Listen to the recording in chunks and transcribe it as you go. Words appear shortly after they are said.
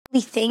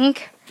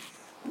think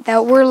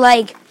that we're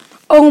like,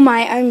 oh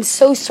my, I'm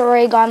so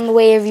sorry I got in the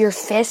way of your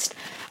fist.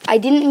 I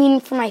didn't mean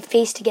for my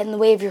face to get in the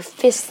way of your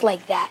fist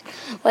like that.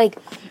 Like,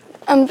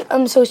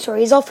 I'm so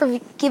sorry. Is all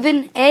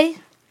forgiven, eh?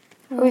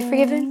 Are we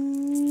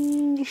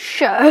forgiven?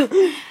 Sure.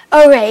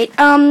 Alright,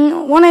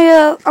 I'm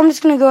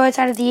just gonna go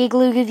outside of the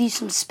igloo, give you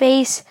some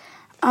space.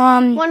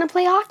 Want to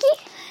play hockey?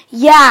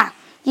 Yeah,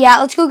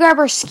 let's go grab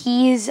our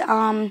skis,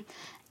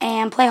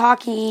 and play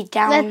hockey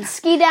down. Let's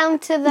ski down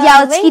to the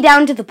let's lake? ski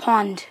down to the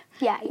pond.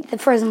 Yeah. The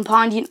frozen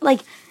pond. Is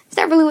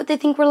that really what they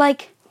think we're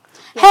like?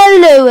 Yeah.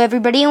 Hello,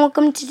 everybody, and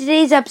welcome to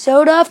today's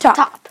episode of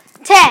Top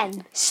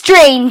 10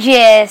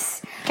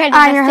 Strangest.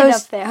 I'm your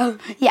host. Up there.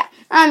 Yeah,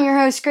 I'm your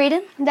host,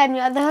 Graydon. And I'm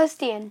your other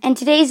host, Ian. And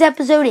today's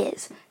episode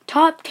is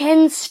Top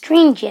 10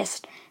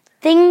 Strangest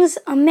Things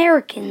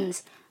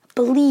Americans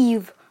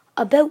Believe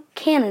About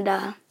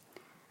Canada.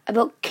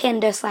 About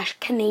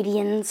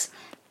Canada/Canadians,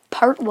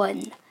 Part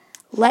 1.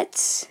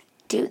 Let's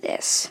do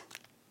this.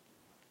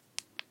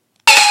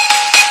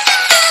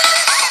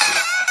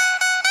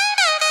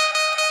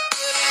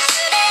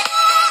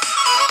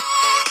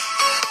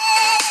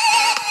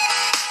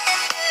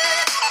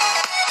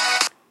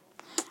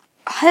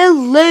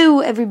 Hello,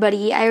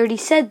 everybody. I already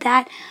said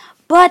that.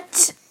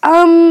 But,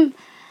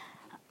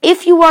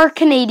 if you are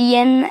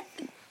Canadian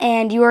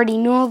and you already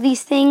know all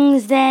these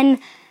things, then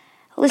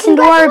listen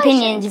to our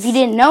opinions. If you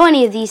didn't know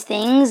any of these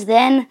things,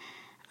 then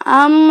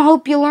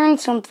hope you learned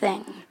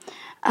something.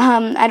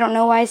 I don't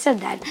know why I said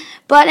that.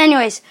 But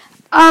anyways,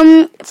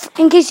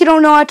 in case you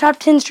don't know how Top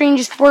 10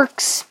 Strangest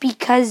works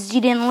because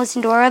you didn't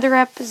listen to our other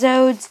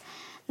episodes,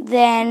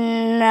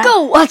 then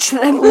go watch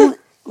them.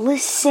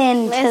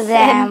 Listen to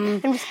them.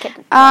 I'm just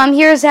kidding.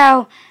 Here's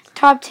how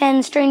Top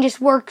 10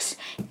 Strangest works.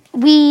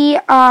 We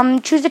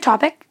choose a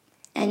topic,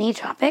 any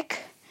topic,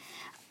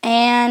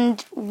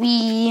 and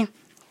we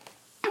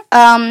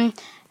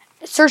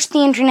search the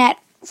internet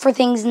for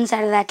things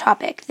inside of that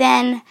topic.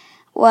 Then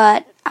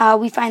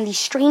we find the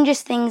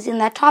strangest things in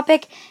that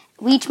topic.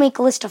 We each make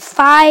a list of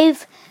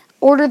 5,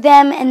 order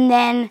them, and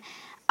then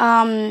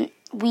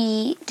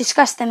we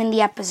discuss them in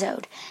the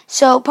episode.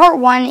 So part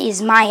 1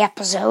 is my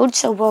episode,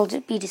 so we'll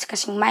be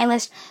discussing my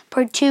list.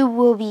 Part 2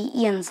 will be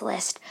Ian's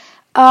list.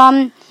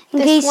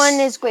 This one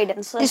is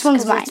Graydon's list. This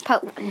one's mine. It's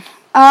part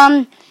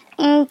 1.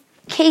 In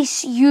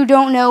case you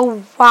don't know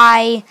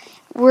why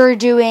we're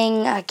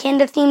doing a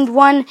Canada-themed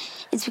one,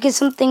 it's because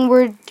something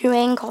we're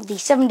doing called the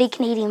 7-Day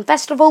Canadian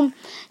Festival.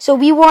 So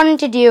we wanted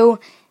to do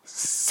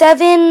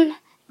 7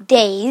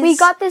 days. We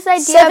got this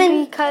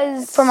idea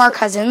from our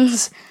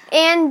cousins.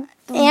 And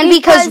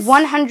because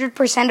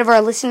 100% of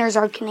our listeners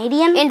are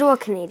Canadian. And we're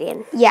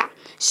Canadian. Yeah.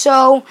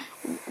 So,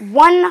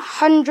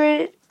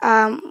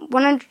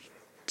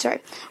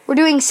 we're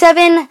doing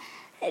 7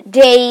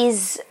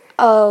 days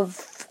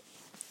of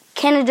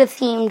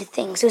Canada-themed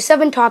things. So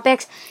 7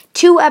 topics,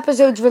 2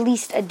 episodes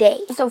released a day.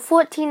 So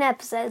 14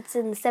 episodes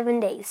in 7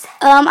 days.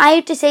 I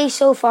have to say,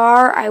 so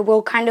far, I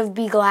will kind of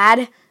be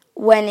glad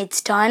when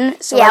it's done.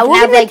 So yeah,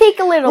 we're going to take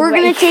a little break. We're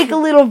going to take a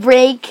little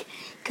break,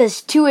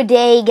 because 2 a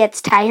day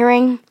gets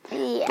tiring.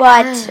 Yeah.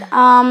 But,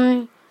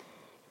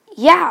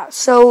 yeah,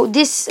 so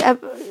this, so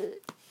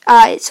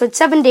it's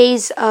 7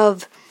 days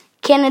of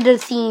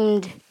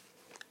Canada-themed,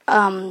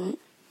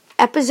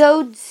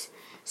 episodes.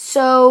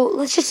 So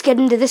let's just get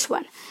into this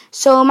one.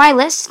 So my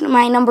list,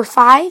 my number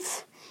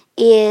 5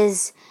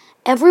 is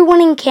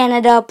everyone in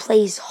Canada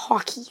plays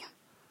hockey.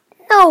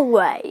 No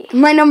way.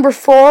 My number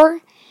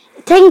 4,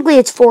 technically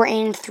it's 4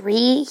 and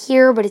 3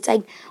 here, but it's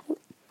like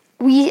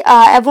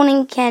people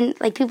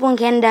in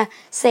Canada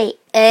say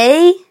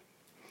a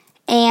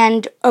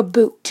and a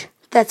boot.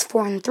 That's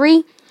 4 and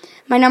 3.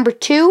 My number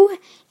 2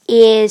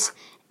 is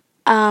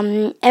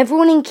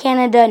everyone in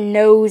Canada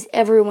knows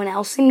everyone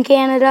else in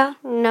Canada.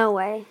 No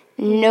way.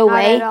 No Not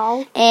way. At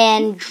all.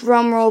 And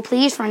drum roll,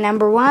 please, for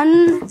number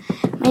 1.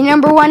 My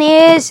number 1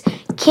 is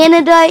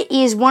Canada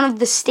is one of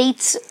the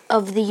states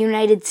of the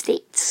United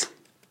States.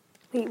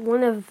 Wait,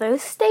 one of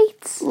those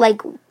states?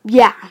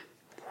 Yeah.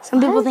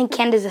 Some people think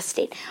Canada's a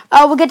state.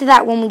 We'll get to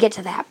that when we get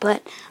to that.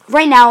 But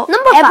right now,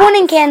 everyone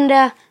in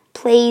Canada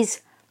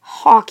plays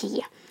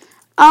hockey.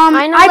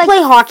 I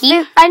play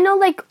hockey. I know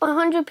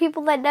 100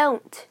 people that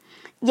don't.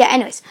 Yeah,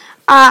 anyways.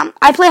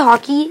 I play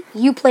hockey.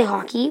 You play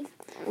hockey.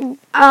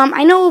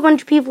 I know a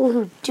bunch of people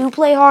who do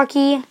play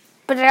hockey.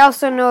 But I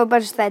also know a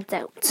bunch that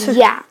don't.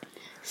 Yeah.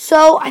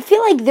 So I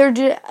feel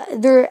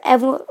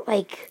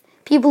like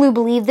people who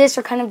believe this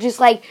are kind of just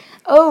the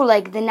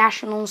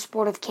national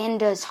sport of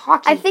Canada is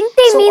hockey. I think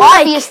they mean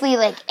obviously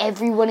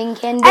everyone in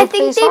Canada I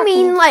plays think they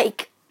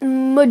hockey.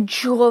 mean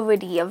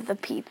majority of the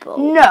people.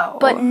 No.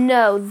 But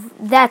no,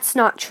 that's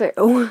not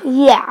true.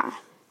 Yeah.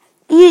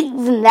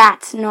 Even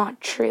that's not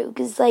true.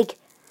 Because,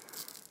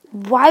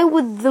 why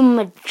would the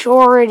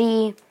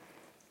majority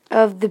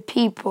of the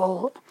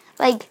people,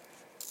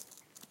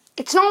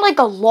 it's not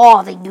a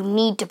law that you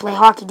need to play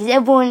hockey. Does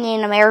everyone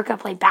in America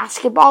play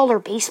basketball or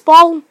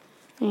baseball?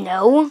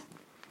 No.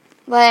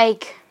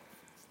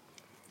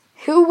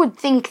 Who would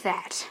think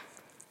that?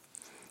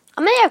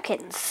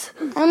 Americans.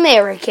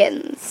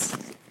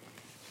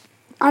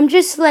 I'm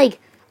just like,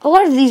 a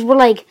lot of these were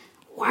like,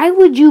 why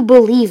would you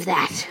believe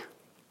that?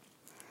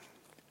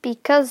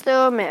 Because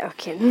they're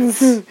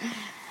Americans.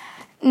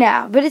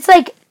 No, but it's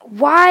like,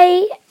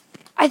 why?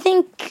 I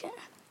think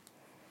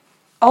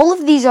all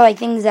of these are like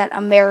things that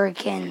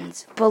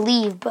Americans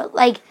believe, but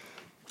like,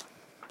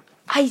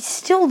 I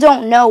still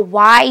don't know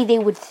why they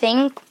would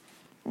think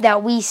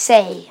that we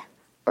say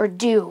or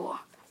do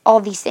all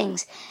these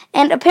things.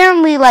 And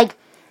apparently, like,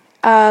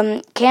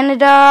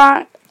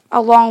 Canada,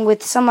 along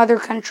with some other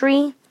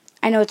country,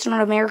 I know it's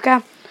not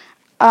America,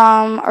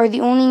 are the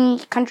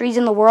only countries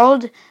in the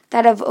world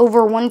that have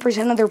over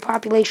 1% of their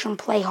population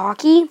play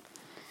hockey.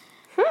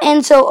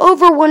 And so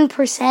over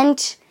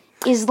 1%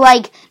 is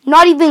like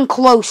not even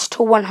close to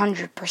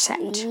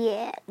 100%.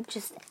 Yeah,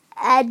 just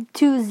add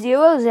 2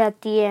 zeros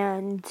at the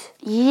end.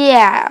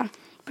 Yeah.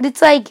 But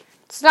it's like,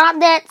 It's not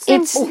that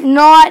simple. it's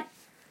not,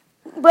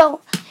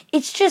 well,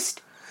 it's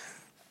just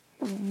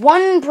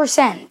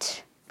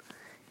 1%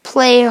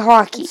 play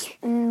hockey.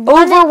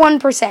 Over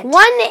 1%.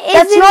 One isn't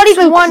That's not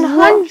even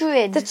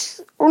 100.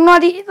 That's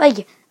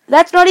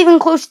not even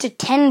close to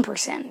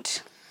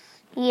 10%.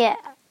 Yeah.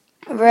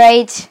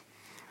 Right?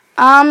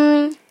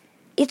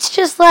 It's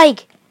just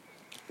like,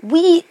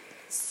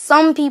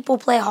 some people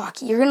play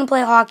hockey. You're gonna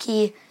play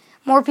hockey.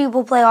 More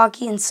people play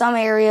hockey in some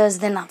areas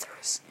than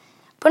others.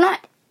 But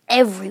not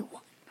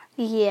everyone.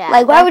 Yeah.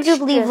 Like, why would you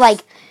believe,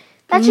 like,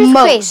 that's just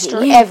most crazy.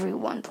 or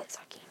everyone plays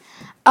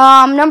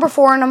hockey? Number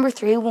 4 and number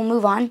 3, we'll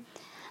move on.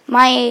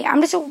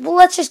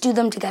 Let's just do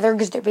them together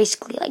because they're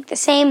basically like the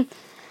same.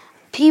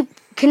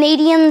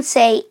 Canadians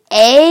say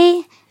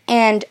a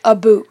and a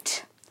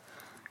boot.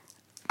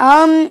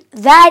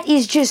 That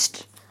is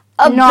just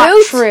not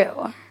boot?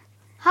 true.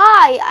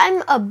 Hi,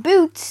 I'm a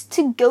boot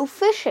to go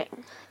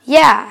fishing.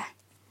 Yeah.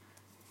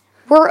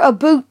 We're a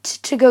boot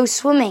to go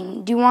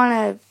swimming. Do you want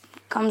to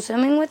come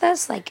swimming with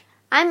us? Like,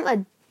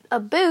 I'm a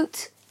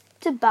boot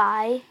to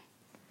buy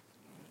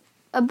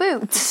a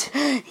boot.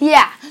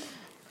 yeah.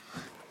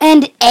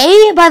 And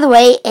A, by the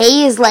way,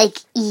 A is like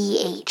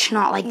EH,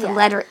 not like the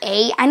letter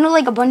A. I know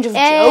like a bunch of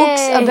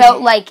jokes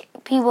about like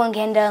people in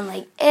Canada and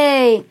like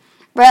A.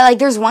 Right, like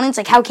there's one, it's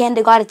like how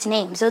Canada got its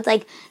name. So it's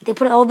like they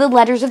put all the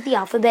letters of the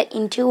alphabet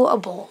into a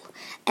bowl.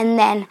 And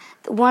then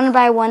one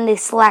by one they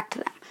select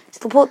them. So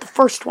they'll pull out the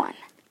first one.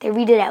 They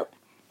read it out.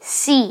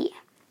 C.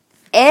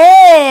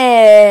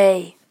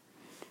 A.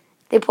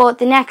 They pull out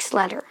the next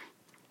letter.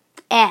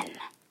 N.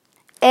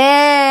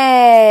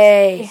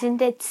 A. Isn't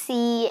it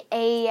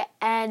CANADA?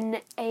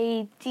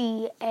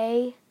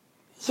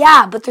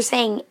 Yeah, but they're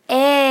saying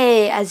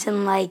A as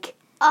in like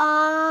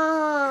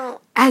the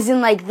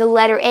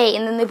letter A,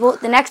 and then they pull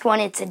out the next one,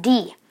 it's a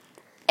D.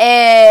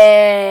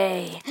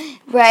 A.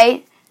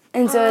 Right?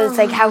 And so it's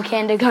like how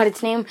Canada got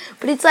its name.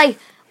 But it's like,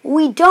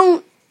 we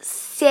don't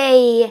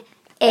say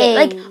A.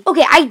 Like,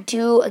 okay, I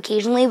do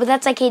occasionally, but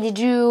that's like, hey, did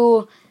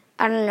you,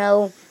 I don't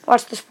know,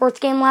 watch the sports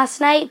game last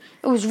night?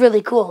 It was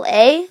really cool,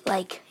 eh?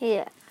 Like,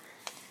 Yeah.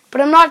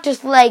 but I'm not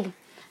just like,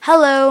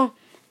 hello,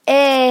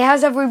 hey,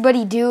 how's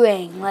everybody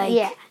doing? Like,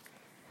 Yeah.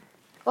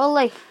 Well,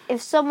 like,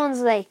 if someone's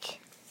like,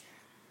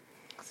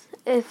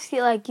 if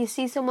you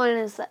see someone and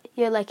it's like,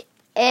 you're like,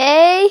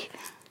 A?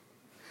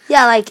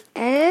 yeah, like,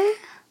 eh?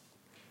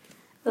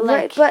 Like,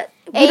 Right, but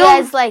we A don't,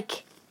 as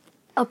like,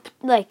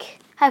 like,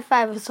 high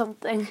five or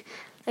something.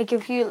 Like,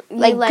 if you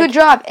like, good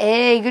job,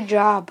 good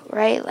job,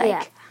 right? Like,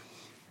 Yeah.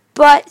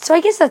 But, so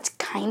I guess that's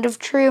kind of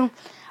true,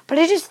 but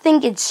I just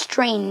think it's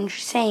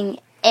strange saying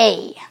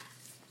A.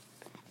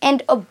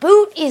 And a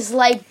boot is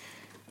like,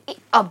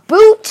 a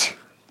boot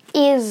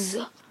is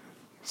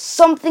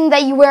something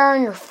that you wear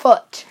on your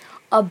foot.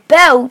 A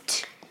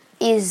bout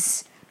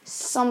is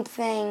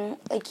something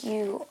like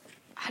you,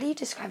 how do you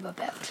describe a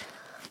bout?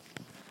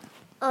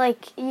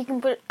 Like, you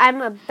can put,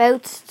 I'm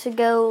about to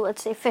go,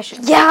 let's say, fishing.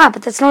 Yeah,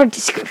 but that's not a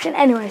description.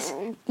 Anyways,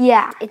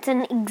 yeah. It's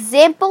an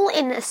example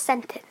in a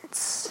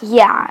sentence.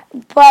 Yeah,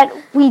 but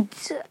do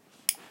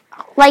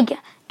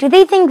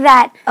they think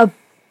that a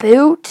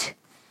boot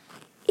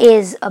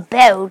is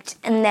about,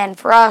 and then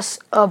for us,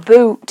 a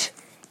boot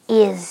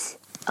is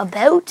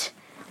about?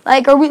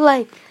 Like, are we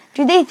like,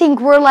 do they think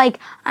we're like,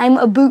 I'm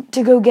a boot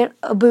to go get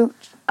a boot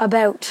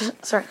about?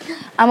 Sorry,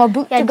 I'm a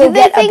boot to go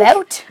get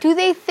about? Do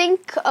they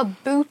think a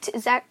boot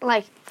is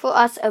like, for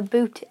us, a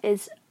boot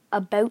is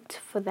about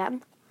for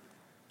them?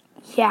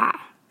 Yeah.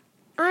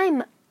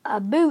 I'm a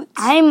boot.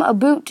 I'm a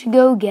boot to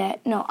go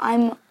get,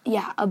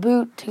 a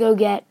boot to go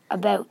get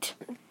about.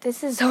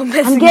 This is so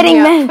messing me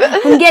up.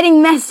 I'm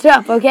getting messed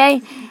up,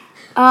 okay?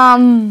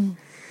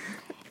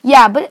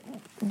 Yeah, but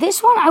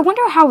this one, I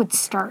wonder how it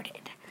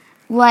started.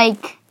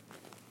 Like,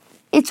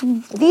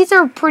 these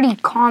are pretty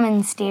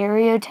common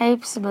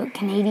stereotypes about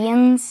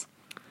Canadians,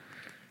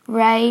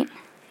 right?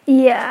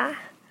 Yeah.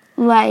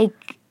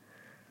 Like,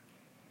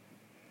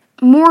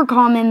 more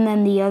common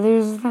than the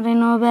others that I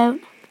know about.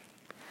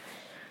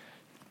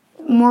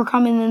 More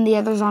common than the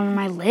others on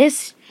my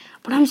list.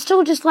 But I'm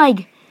still just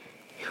like,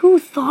 who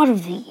thought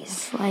of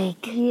these?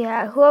 Like,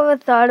 Yeah, whoever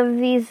thought of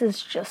these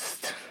is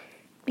just,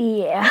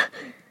 yeah.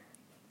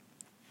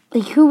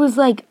 who was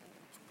like,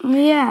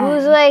 Yeah.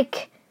 Who's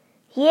like,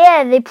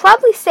 yeah, they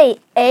probably say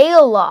a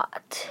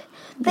lot.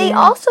 They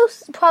also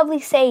probably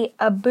say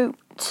a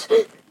boot.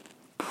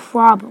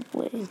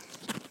 Probably.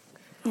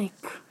 Like,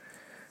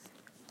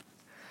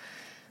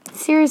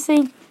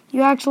 seriously?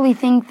 You actually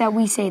think that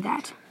we say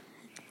that?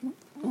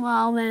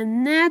 Well,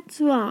 then that's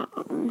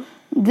wrong.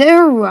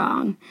 They're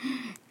wrong.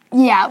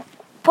 Yeah,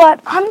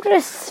 but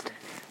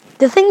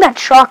the thing that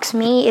shocks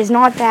me is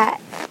not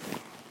that.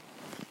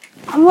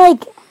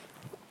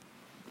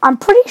 I'm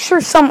pretty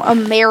sure some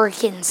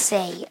Americans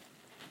say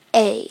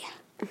A.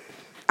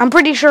 I'm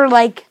pretty sure,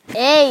 like,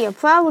 Hey, you're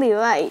probably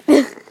right.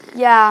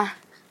 yeah,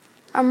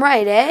 I'm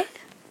right, eh?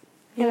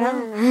 You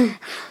know?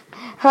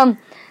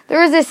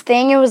 There was this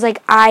thing, it was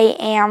like, I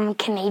am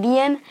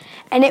Canadian,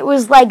 and it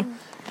was like,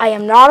 I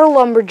am not a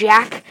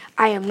lumberjack,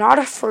 I am not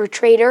a fur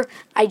trader,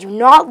 I do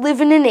not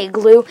live in an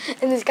igloo,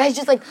 and this guy's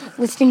just, like,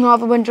 listing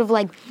off a bunch of,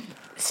 like,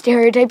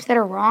 stereotypes that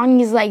are wrong.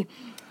 He's like,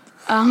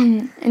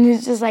 and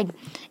it's just like,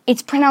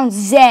 it's pronounced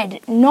Zed,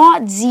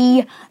 not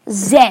Z,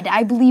 Zed.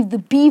 I believe the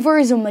beaver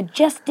is a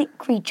majestic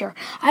creature.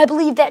 I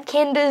believe that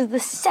Canada is the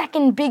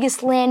second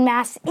biggest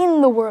landmass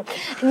in the world.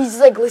 And he's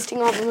like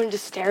listing off a bunch of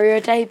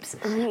stereotypes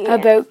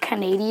about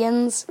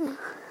Canadians,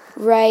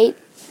 right?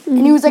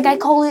 And he was like, I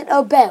call it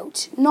a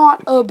bout,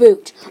 not a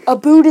boot. A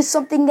boot is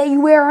something that you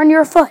wear on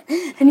your foot.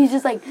 And he's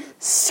just like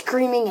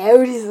screaming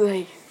out. He's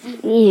like,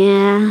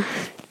 Yeah.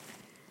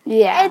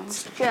 yeah.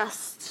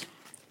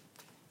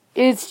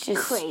 It's just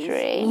Crazy.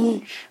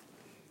 Strange.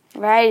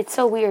 Right? It's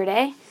so weird,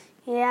 eh?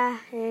 Yeah.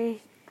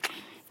 Hey.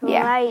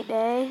 Yeah. Right,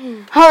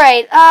 eh? All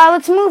right,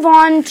 let's move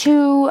on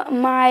to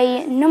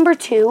my number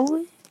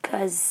 2,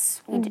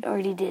 because we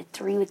already did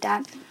 3 with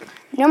that.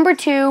 Number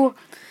 2,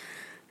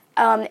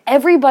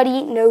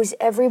 everybody knows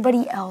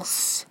everybody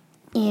else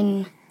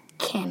in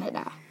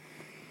Canada.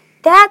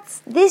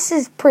 This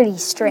is pretty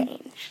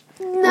strange.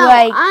 No,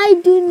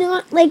 I do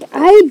not,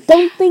 I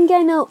don't think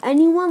I know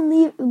anyone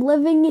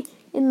living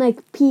in,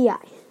 PI.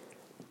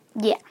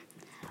 Yeah.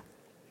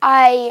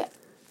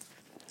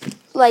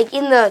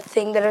 In the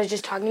thing that I was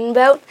just talking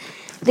about,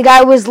 the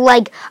guy was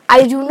like,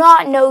 I do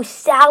not know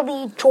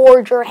Sally,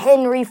 George, or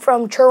Henry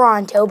from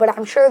Toronto, but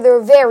I'm sure they're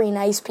very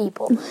nice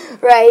people,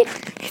 right?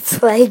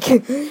 It's like,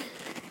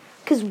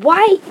 because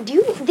why,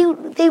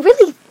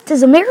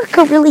 does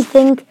America really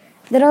think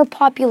that our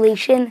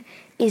population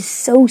is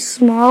so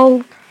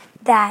small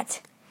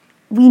that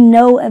we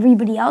know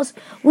everybody else?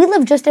 We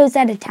live just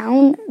outside a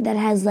town that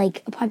has, a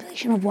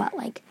population of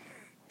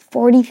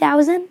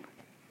 40,000?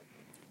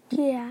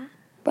 Yeah.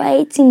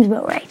 Right? Seems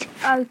about right.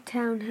 Our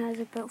town has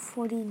about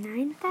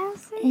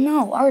 49,000?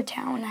 No, our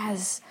town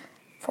has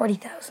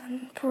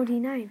 40,000.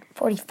 49.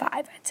 45,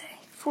 I'd say.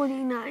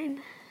 49.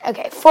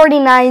 Okay,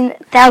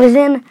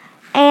 49,000,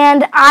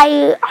 and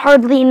I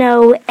hardly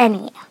know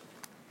any.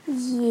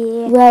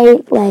 Yeah.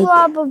 Right?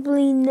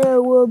 Probably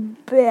know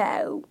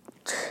about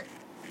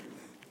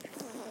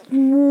 1,000.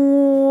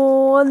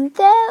 No,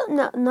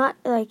 not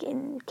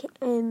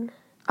in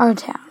Our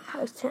town.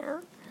 our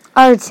town.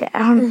 Our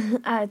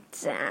town. Our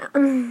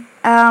town.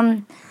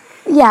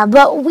 Yeah,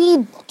 but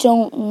we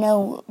don't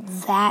know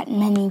that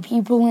many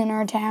people in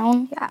our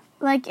town. Yeah,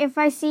 if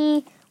I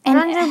see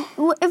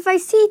if I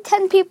see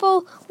 10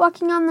 people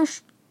walking down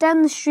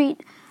the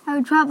street, I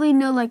would probably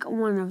know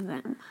one of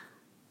them.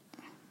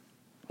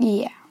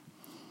 Yeah.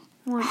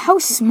 How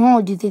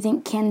small do they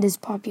think Canada's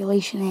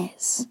population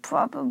is?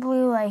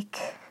 Probably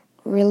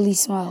really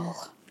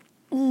small.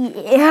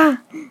 Yeah,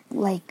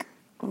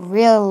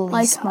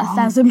 really small.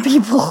 1,000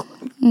 people.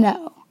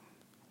 No.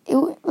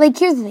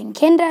 Here's the thing.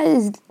 Canada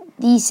is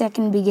the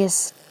second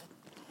biggest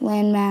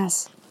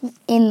landmass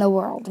in the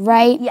world,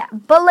 right? Yeah,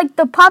 but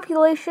the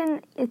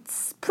population,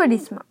 it's pretty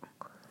small.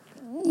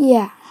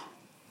 Yeah.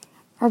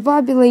 Our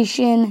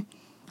population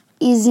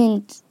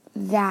isn't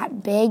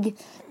that big,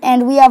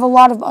 and we have a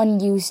lot of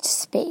unused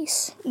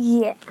space.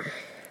 Yeah.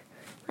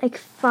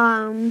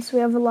 Farms. We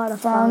have a lot of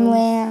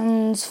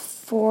farmlands,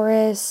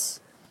 forests,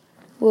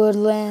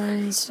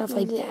 woodlands, stuff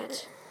like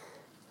that.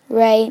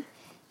 Right?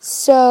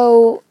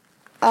 So,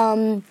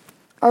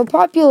 our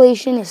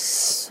population is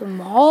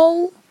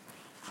small,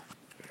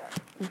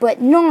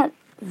 but not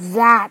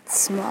that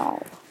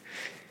small.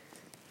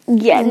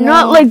 Yeah,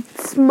 not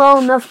small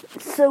enough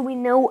so we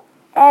know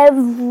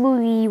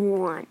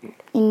everyone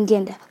in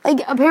Canada.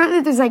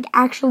 Apparently there's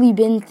actually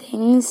been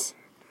things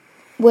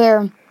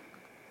where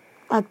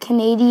a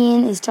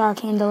Canadian is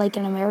talking to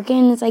an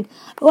American. It's oh,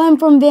 I'm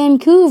from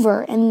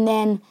Vancouver, and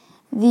then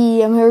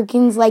the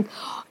American's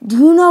do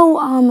you know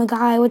a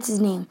guy, what's his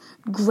name?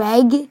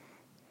 Greg?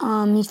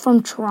 He's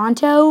from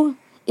Toronto.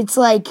 It's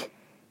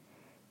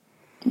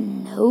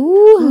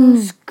no.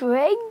 Who's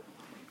Greg?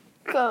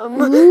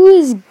 Who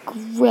is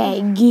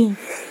Greg?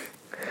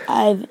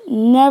 I've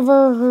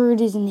never heard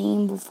his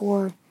name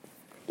before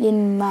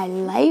in my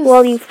life.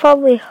 Well, you've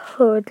probably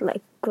heard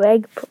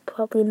Greg, but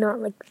probably not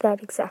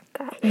that exact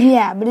guy.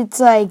 Yeah, but it's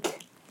I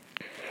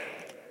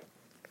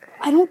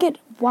don't get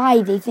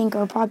why they think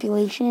our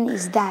population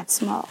is that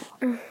small.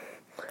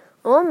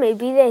 Or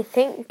maybe they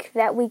think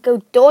that we go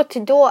door to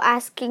door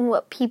asking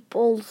what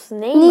people's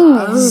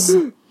names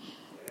are.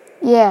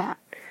 Yeah.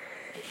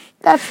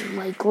 That's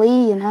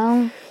likely,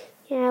 Yeah,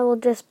 we'll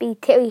just be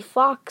Terry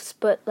Fox,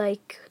 but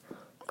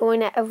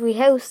going at every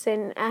house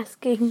and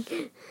asking.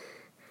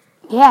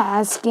 Yeah,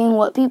 asking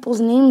what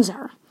people's names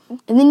are.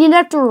 And then you'd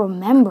have to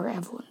remember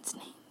everyone's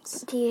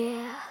names.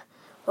 Yeah.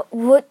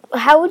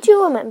 How would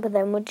you remember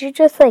them? Would you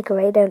just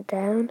write it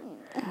down?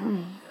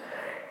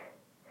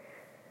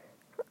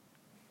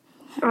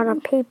 On a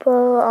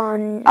paper,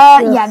 on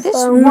your this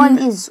phone? one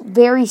is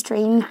very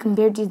strange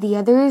compared to the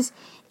others.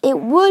 It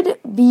would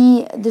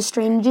be the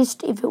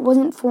strangest if it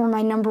wasn't for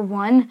my number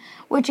one,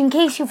 which, in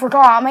case you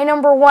forgot, my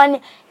number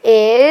one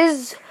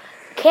is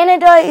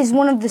Canada is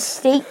one of the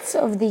states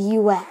of the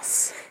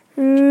U.S.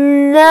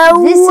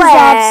 No This way. is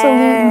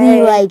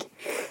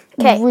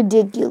absolutely,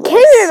 ridiculous.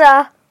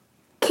 Canada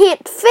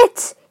can't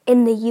fit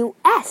in the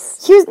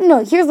U.S. Here's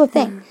the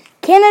thing.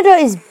 Canada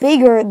is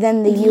bigger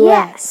than the U.S.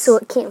 Yeah, so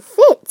it can't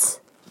fit.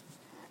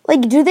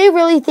 Do they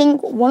really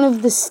think one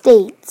of the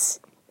states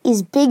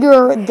is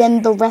bigger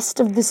than the rest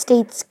of the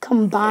states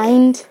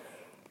combined?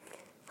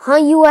 Huh,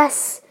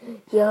 U.S.?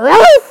 You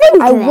really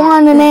think I that?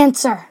 want an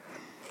answer.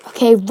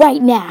 Okay,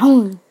 right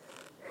now.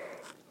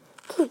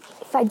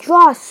 If I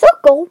draw a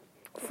circle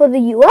for the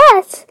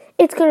U.S.,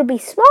 it's going to be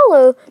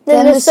smaller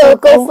than the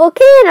circle for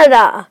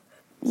Canada.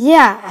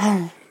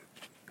 Yeah.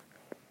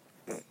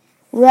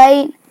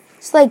 Right?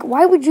 It's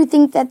why would you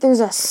think that there's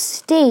a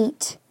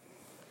state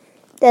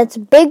that's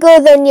bigger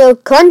than your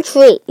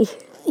country?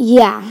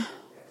 Yeah.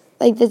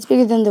 That's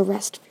bigger than the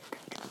rest of your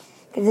country.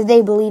 Because if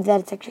they believe that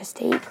it's actually a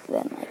state,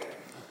 then,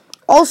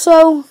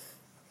 Also,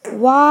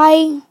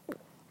 why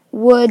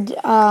would,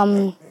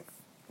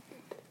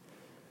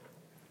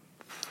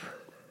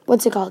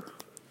 what's it called?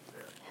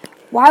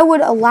 Why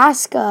would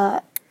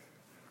Alaska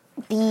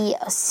be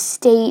a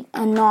state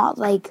and not,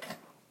 why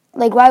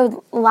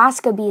would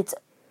Alaska be its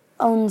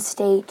own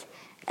state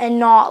and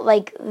not,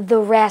 the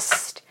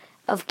rest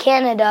of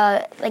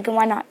Canada? And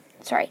why not?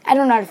 Sorry, I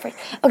don't know how to phrase it.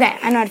 Okay,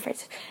 I know how to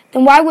phrase it.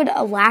 Then why would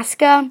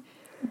Alaska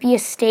be a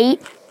state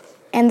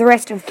and the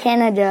rest of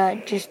Canada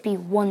just be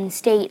one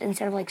state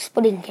instead of,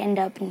 splitting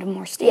Canada up into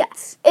more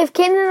states? Yeah. If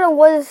Canada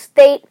was a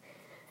state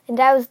and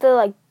I was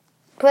the,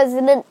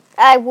 president,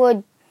 I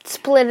would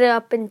split it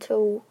up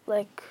into,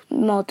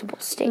 multiple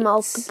states.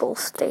 Multiple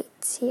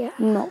states, yeah.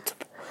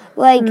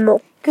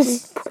 Multiple.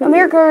 Because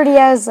America already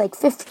has,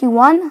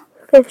 51.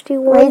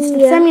 51, right? So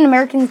does that mean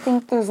Americans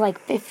think there's,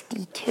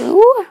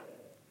 52?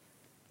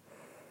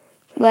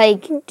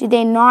 Do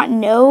they not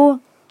know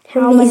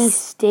how many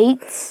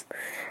states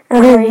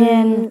are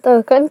in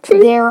the country?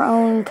 Their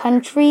own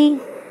country?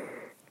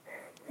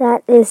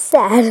 That is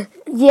sad.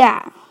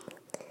 Yeah.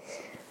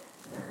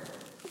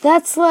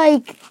 That's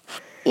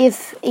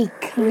if a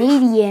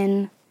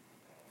Canadian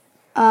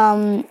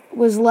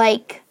was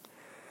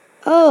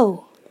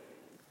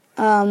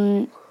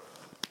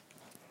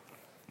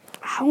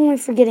how am I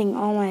forgetting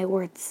all my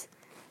words?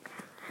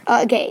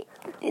 Okay.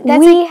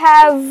 That's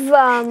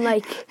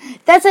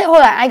it.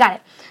 Hold on, I got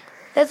it.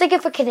 That's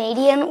if a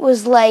Canadian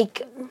was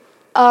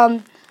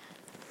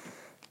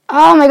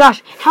oh my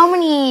gosh, how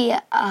many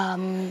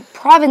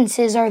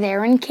provinces are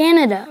there in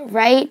Canada,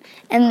 right?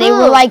 And they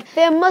were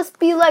there must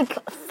be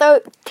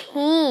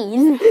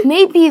 13.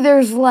 Maybe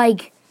there's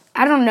I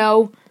don't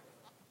know,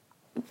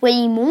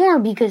 way more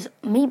because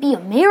maybe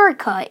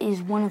America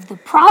is one of the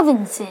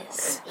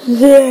provinces.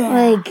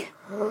 Yeah.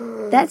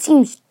 That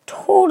seems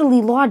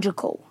totally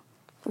logical,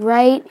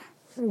 right?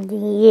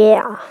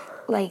 Yeah.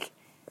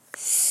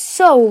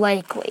 So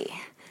likely.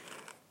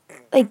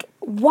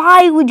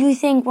 Why would you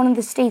think one of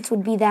the states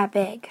would be that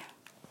big?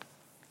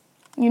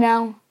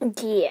 Yeah.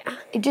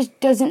 It just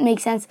doesn't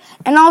make sense.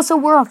 And also,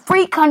 we're a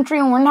free country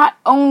and we're not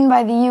owned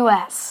by the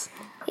U.S.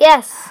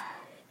 Yes.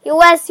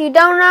 U.S., you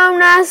don't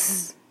own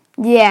us.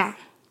 Yeah.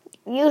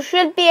 You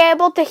should be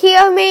able to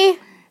hear me.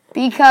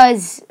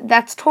 Because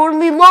that's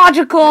totally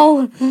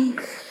logical.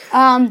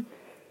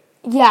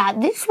 Yeah,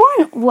 this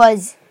one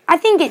was, I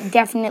think it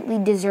definitely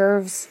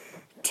deserves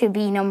to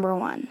be number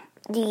one.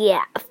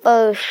 Yeah,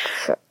 for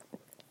sure.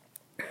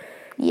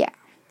 Yeah.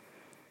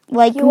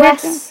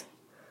 U.S.,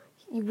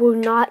 we're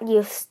not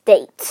your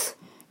states.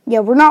 Yeah,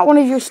 we're not one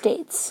of your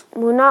states.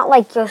 We're not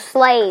your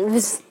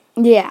slaves.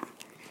 Yeah.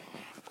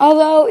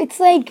 Although, it's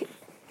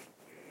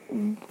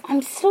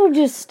I'm still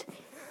just,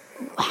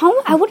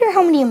 I wonder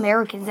how many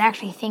Americans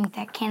actually think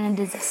that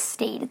Canada's a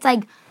state. It's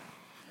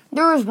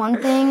there was one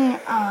thing,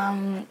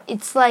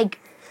 it's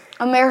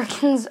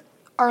Americans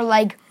are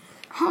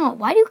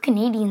why do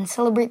Canadians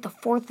celebrate the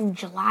 4th of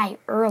July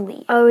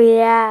early? Oh,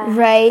 yeah.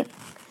 Right?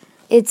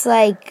 It's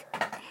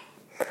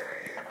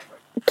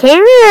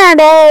Canada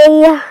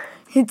Day.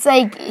 It's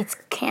it's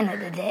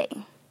Canada Day.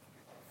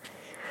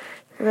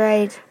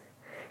 Right.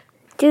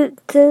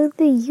 Does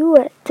the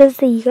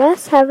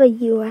U.S. have a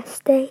U.S.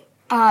 Day?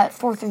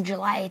 4th of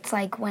July. It's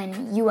when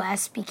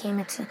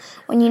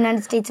when the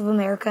United States of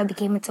America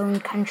became its own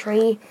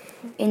country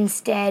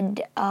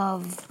instead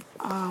of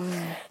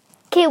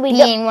Okay,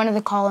 being one of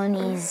the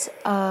colonies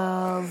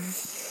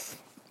of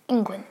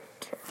England.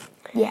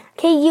 Yeah.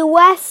 Okay,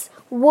 U.S.,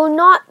 we're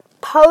not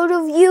part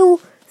of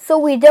you, so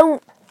we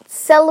don't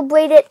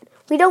celebrate it.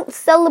 We don't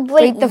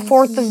celebrate the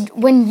 4th of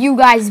when you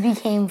guys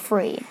became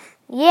free.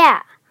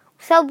 Yeah.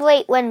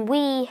 Celebrate when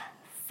we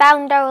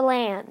found our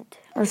land.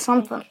 Or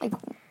something. Like,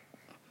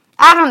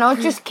 I don't know.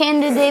 It's just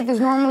Canada Day. There's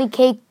normally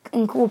cake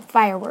and cool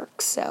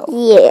fireworks, so.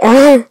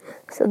 Yeah.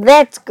 So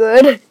that's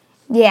good.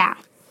 Yeah.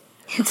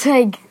 It's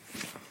like,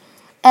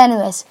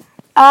 anyways.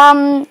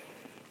 I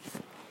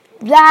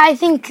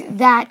think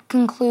that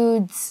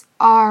concludes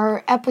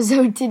our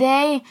episode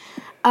today.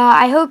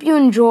 I hope you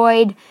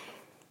enjoyed.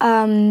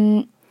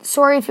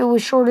 Sorry if it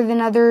was shorter than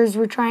others.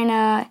 We're trying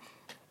to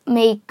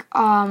make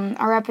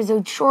our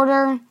episodes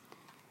shorter.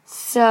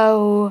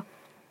 So,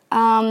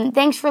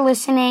 thanks for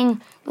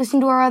listening.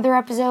 Listen to our other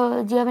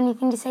episodes. Do you have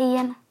anything to say,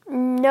 Ian?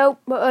 Nope,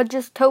 but I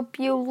just hope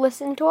you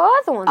listen to our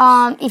other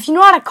ones. If you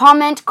know how to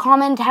comment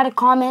how to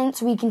comment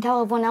so we can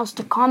tell everyone else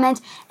to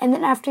comment. And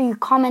then after you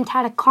comment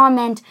how to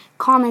comment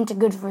a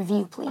good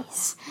review,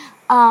 please.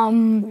 A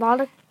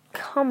lot of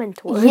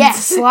comment words.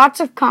 Yes, lots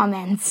of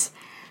comments.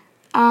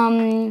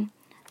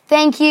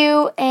 Thank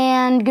you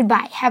and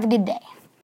goodbye. Have a good day.